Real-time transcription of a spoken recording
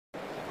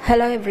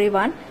Hello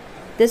everyone,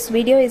 this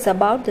video is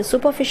about the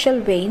superficial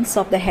veins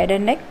of the head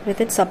and neck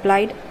with its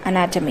applied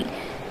anatomy.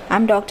 I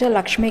am Dr.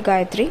 Lakshmi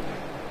Gayatri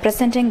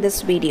presenting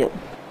this video.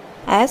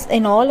 As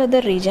in all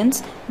other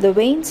regions, the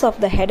veins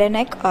of the head and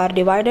neck are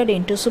divided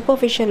into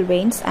superficial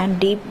veins and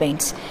deep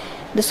veins.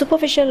 The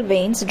superficial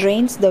veins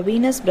drains the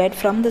venous blood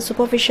from the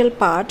superficial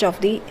part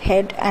of the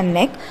head and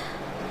neck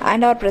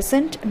and are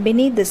present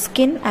beneath the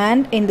skin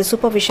and in the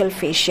superficial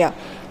fascia.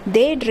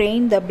 They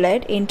drain the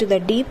blood into the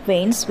deep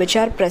veins which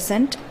are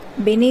present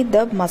beneath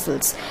the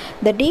muscles.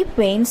 The deep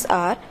veins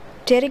are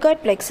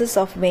pterygoid plexus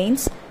of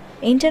veins,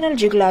 internal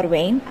jugular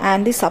vein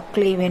and the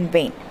subclavian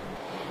vein.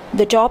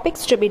 The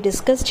topics to be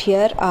discussed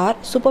here are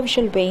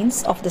superficial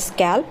veins of the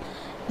scalp,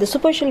 the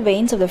superficial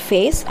veins of the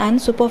face and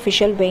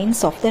superficial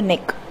veins of the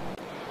neck.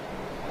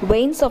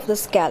 Veins of the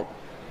scalp.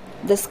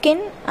 The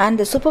skin and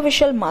the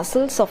superficial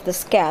muscles of the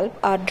scalp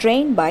are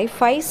drained by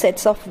 5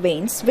 sets of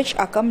veins which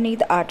accompany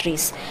the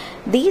arteries.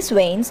 These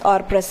veins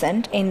are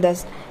present in the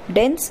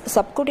dense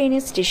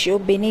subcutaneous tissue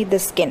beneath the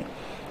skin.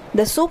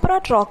 The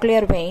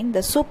supratrochlear vein, the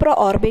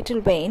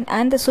supraorbital vein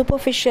and the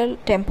superficial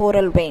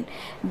temporal vein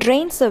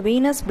drains the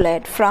venous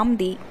blood from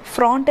the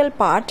frontal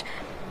part,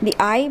 the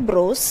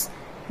eyebrows,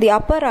 the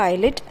upper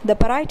eyelid, the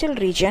parietal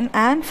region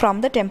and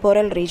from the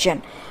temporal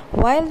region,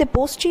 while the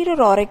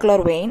posterior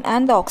auricular vein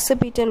and the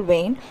occipital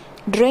vein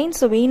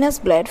drains the venous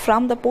blood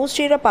from the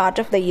posterior part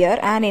of the ear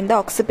and in the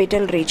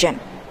occipital region.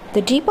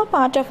 The deeper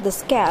part of the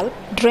scalp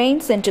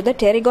drains into the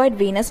pterygoid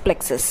venous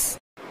plexus.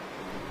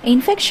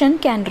 Infection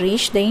can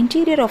reach the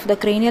interior of the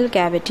cranial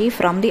cavity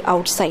from the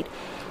outside.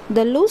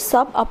 The loose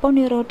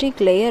subaponeurotic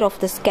layer of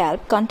the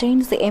scalp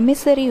contains the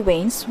emissary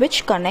veins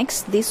which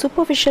connects the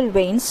superficial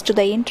veins to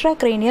the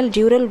intracranial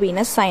dural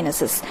venous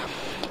sinuses.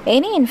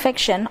 Any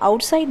infection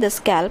outside the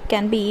scalp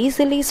can be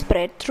easily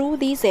spread through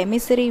these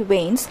emissary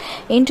veins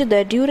into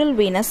the dural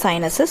venous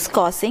sinuses,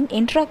 causing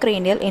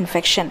intracranial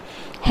infection.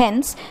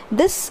 Hence,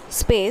 this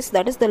space,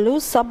 that is the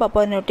loose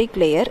subaponeurotic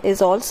layer,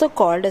 is also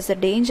called as a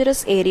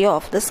dangerous area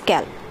of the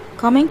scalp.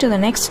 Coming to the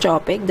next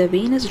topic, the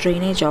venous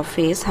drainage of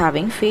face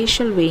having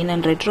facial vein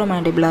and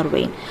retromandibular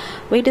vein.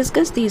 We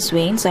discuss these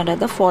veins under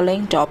the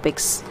following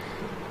topics: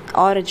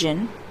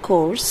 origin,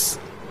 course,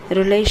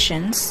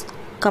 relations,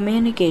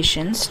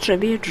 communications,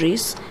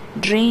 tributaries,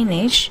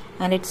 drainage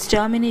and its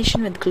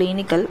termination with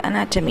clinical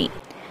anatomy.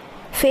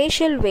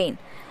 Facial vein.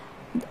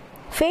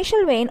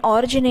 Facial vein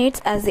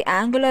originates as the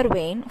angular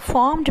vein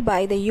formed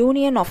by the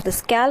union of the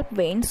scalp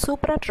vein,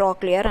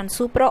 supratrochlear and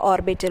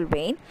supraorbital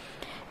vein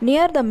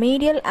near the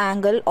medial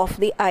angle of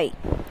the eye.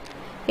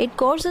 It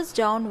courses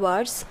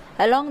downwards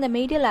along the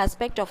medial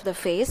aspect of the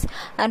face,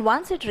 and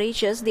once it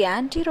reaches the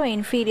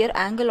anterior-inferior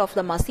angle of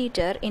the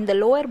masseter in the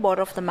lower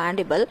border of the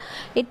mandible,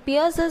 it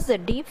pierces the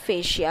deep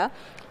fascia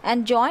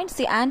and joins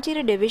the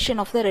anterior division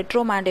of the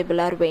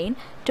retromandibular vein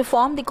to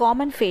form the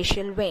common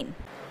facial vein.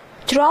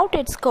 Throughout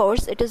its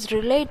course, it is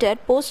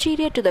related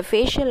posterior to the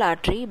facial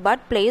artery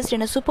but placed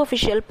in a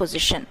superficial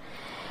position.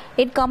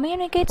 It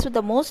communicates with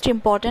the most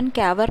important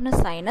cavernous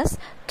sinus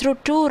through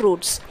 2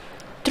 routes: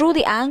 through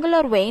the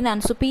angular vein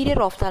and superior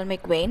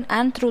ophthalmic vein,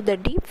 and through the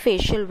deep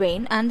facial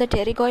vein and the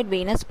pterygoid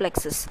venous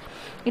plexus.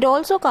 It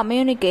also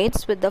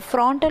communicates with the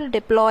frontal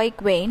diploic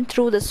vein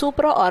through the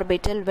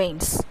supraorbital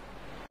veins.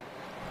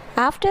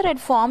 After it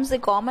forms the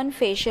common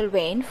facial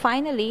vein,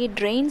 finally it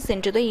drains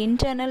into the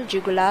internal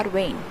jugular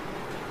vein.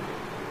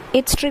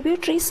 Its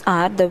tributaries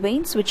are the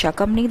veins which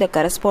accompany the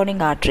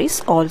corresponding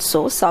arteries,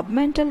 also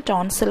submental,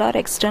 tonsillar,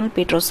 external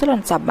petrosal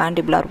and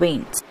submandibular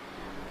veins.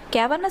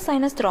 Cavernous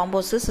sinus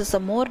thrombosis is a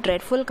more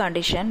dreadful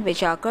condition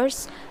which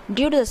occurs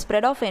due to the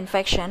spread of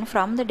infection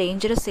from the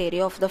dangerous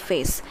area of the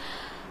face.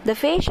 The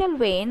facial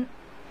vein,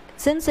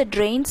 since it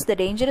drains the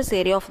dangerous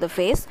area of the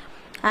face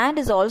and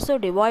is also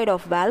devoid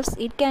of valves,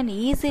 it can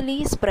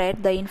easily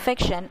spread the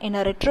infection in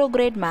a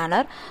retrograde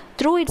manner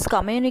through its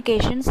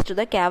communications to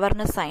the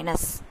cavernous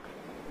sinus.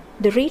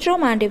 The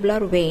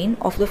retromandibular vein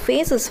of the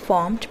face is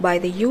formed by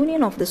the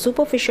union of the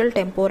superficial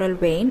temporal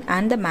vein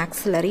and the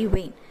maxillary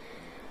vein.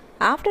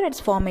 After its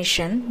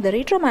formation, the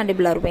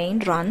retromandibular vein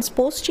runs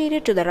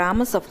posterior to the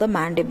ramus of the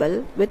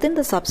mandible within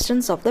the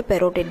substance of the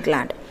parotid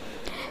gland.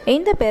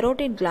 In the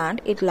parotid gland,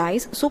 it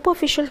lies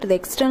superficial to the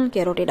external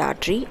carotid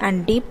artery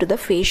and deep to the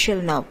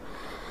facial nerve.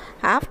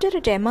 After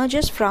it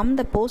emerges from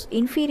the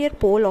inferior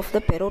pole of the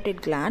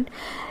parotid gland,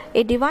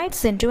 it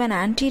divides into an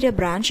anterior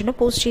branch and a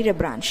posterior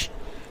branch.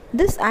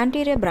 This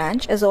anterior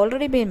branch, as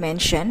already been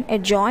mentioned,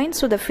 it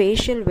joins with the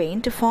facial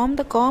vein to form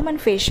the common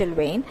facial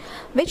vein,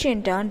 which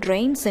in turn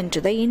drains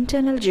into the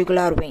internal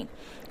jugular vein,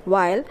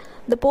 while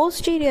the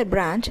posterior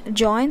branch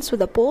joins with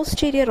the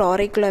posterior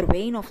auricular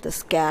vein of the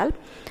scalp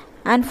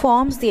and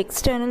forms the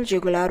external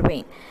jugular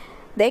vein.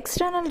 The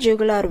external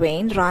jugular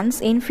vein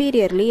runs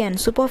inferiorly and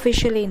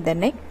superficially in the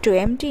neck to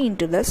empty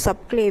into the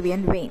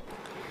subclavian vein.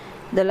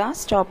 The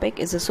last topic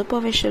is the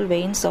superficial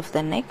veins of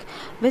the neck,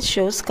 which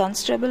shows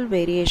considerable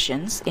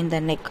variations in the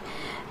neck.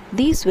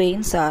 These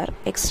veins are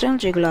external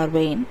jugular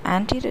vein,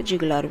 anterior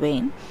jugular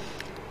vein,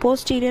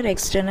 posterior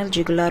external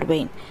jugular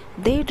vein.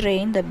 They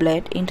drain the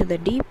blood into the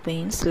deep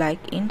veins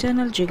like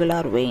internal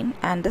jugular vein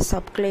and the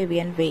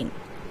subclavian vein.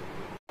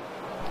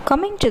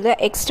 Coming to the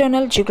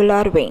external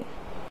jugular vein.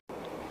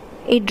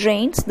 It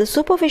drains the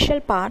superficial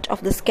part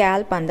of the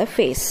scalp and the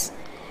face.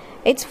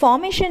 Its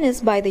formation is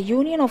by the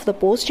union of the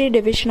posterior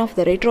division of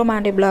the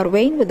retromandibular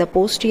vein with the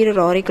posterior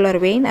auricular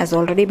vein, as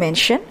already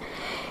mentioned.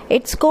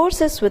 Its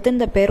course is within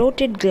the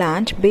parotid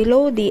gland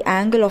below the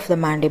angle of the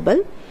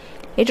mandible.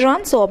 It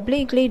runs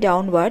obliquely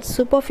downwards,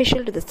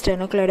 superficial to the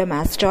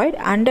sternocleidomastoid,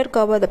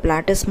 undercover the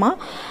platysma,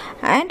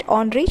 and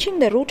on reaching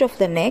the root of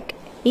the neck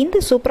in the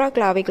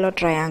supraclavicular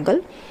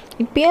triangle,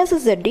 it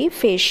pierces the deep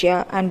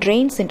fascia and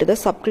drains into the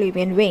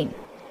subclavian vein.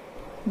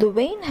 The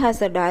vein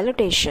has a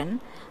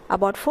dilatation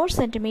about 4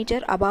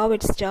 cm above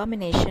its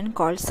termination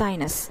called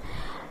sinus,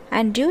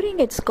 and during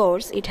its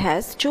course it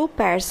has 2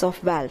 pairs of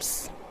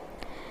valves.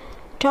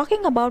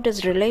 Talking about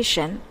its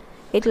relation,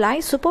 it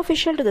lies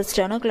superficial to the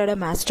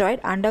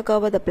sternocleidomastoid,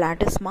 undercover the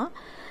platysma.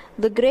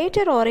 The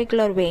greater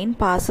auricular vein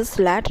passes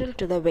lateral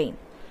to the vein,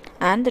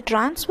 and the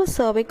transverse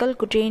cervical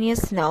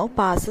cutaneous nerve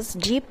passes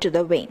deep to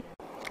the vein.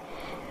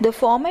 The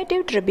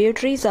formative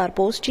tributaries are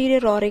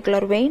posterior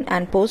auricular vein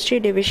and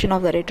posterior division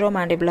of the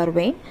retromandibular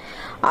vein.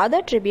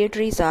 Other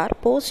tributaries are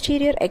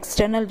posterior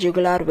external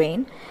jugular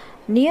vein.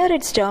 Near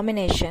its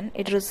termination,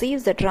 it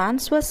receives the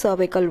transverse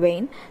cervical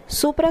vein,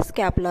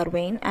 suprascapular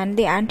vein, and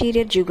the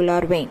anterior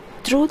jugular vein.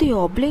 Through the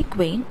oblique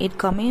vein, it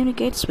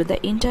communicates with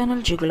the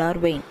internal jugular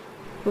vein.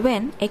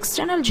 When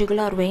external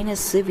jugular vein is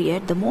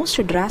severe, the most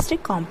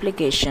drastic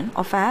complication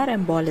of air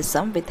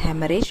embolism with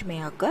hemorrhage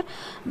may occur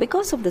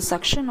because of the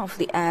suction of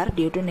the air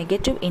due to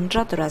negative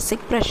intrathoracic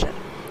pressure.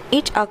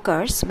 It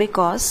occurs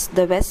because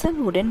the vessel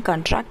wouldn't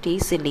contract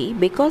easily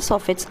because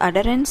of its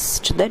adherence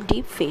to the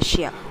deep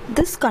fascia.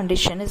 This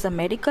condition is a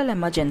medical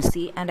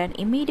emergency, and an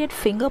immediate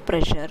finger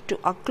pressure to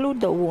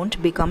occlude the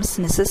wound becomes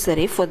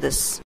necessary for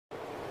this.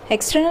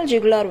 External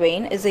jugular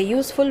vein is a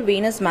useful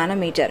venous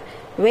manometer.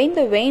 When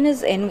the vein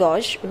is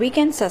engorged, we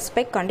can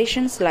suspect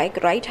conditions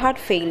like right heart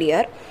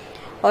failure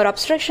or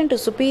obstruction to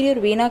superior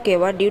vena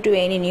cava due to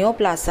any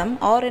neoplasm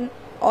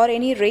or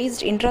any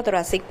raised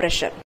intrathoracic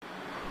pressure.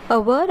 A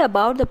word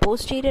about the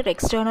posterior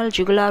external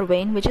jugular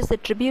vein, which is the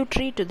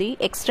tributary to the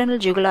external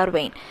jugular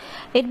vein.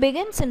 It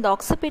begins in the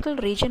occipital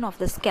region of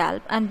the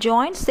scalp and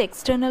joins the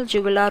external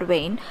jugular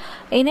vein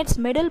in its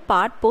middle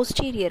part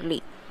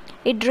posteriorly.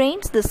 It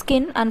drains the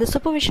skin and the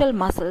superficial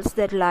muscles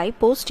that lie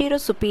posterior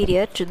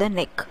superior to the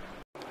neck.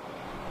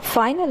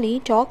 Finally,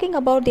 talking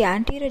about the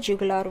anterior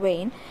jugular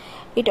vein,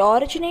 it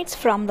originates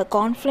from the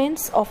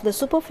confluence of the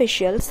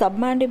superficial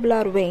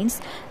submandibular veins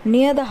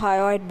near the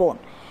hyoid bone.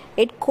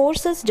 It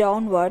courses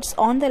downwards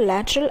on the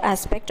lateral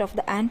aspect of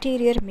the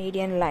anterior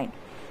median line.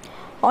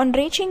 On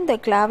reaching the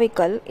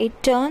clavicle,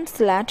 it turns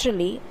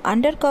laterally,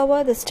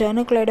 undercover the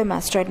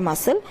sternocleidomastoid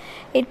muscle.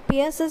 It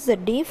pierces the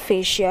deep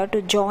fascia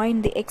to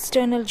join the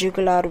external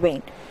jugular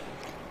vein.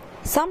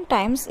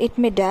 Sometimes it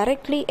may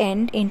directly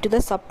end into the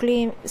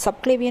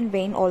subclavian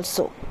vein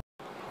also.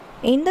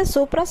 In the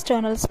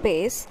suprasternal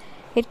space,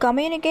 it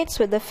communicates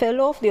with the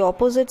fellow of the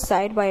opposite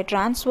side by a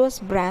transverse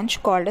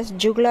branch called as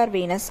jugular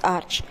venous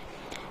arch.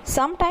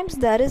 Sometimes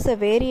there is a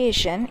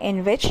variation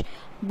in which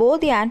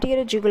both the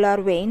anterior jugular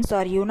veins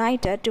are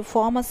united to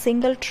form a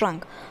single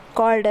trunk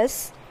called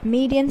as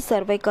median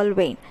cervical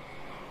vein.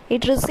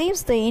 It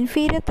receives the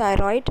inferior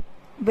thyroid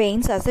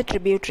veins as the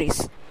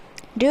tributaries.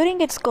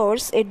 During its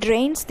course, it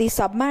drains the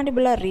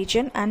submandibular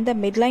region and the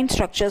midline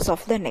structures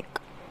of the neck.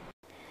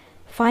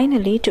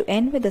 Finally, to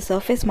end with the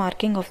surface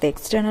marking of the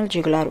external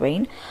jugular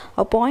vein,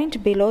 a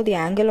point below the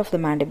angle of the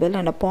mandible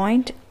and a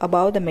point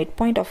above the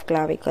midpoint of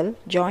clavicle,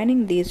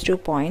 joining these 2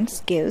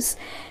 points gives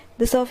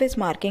the surface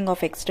marking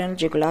of external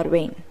jugular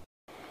vein.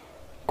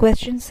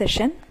 Question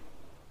session.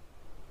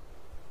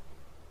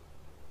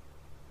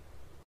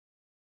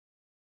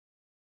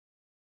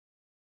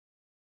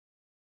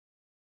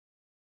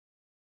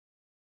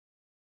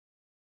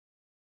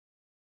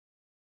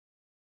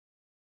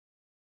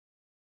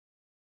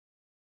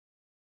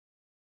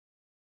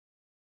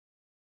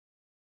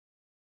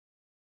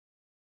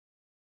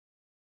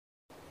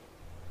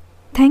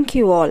 Thank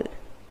you all.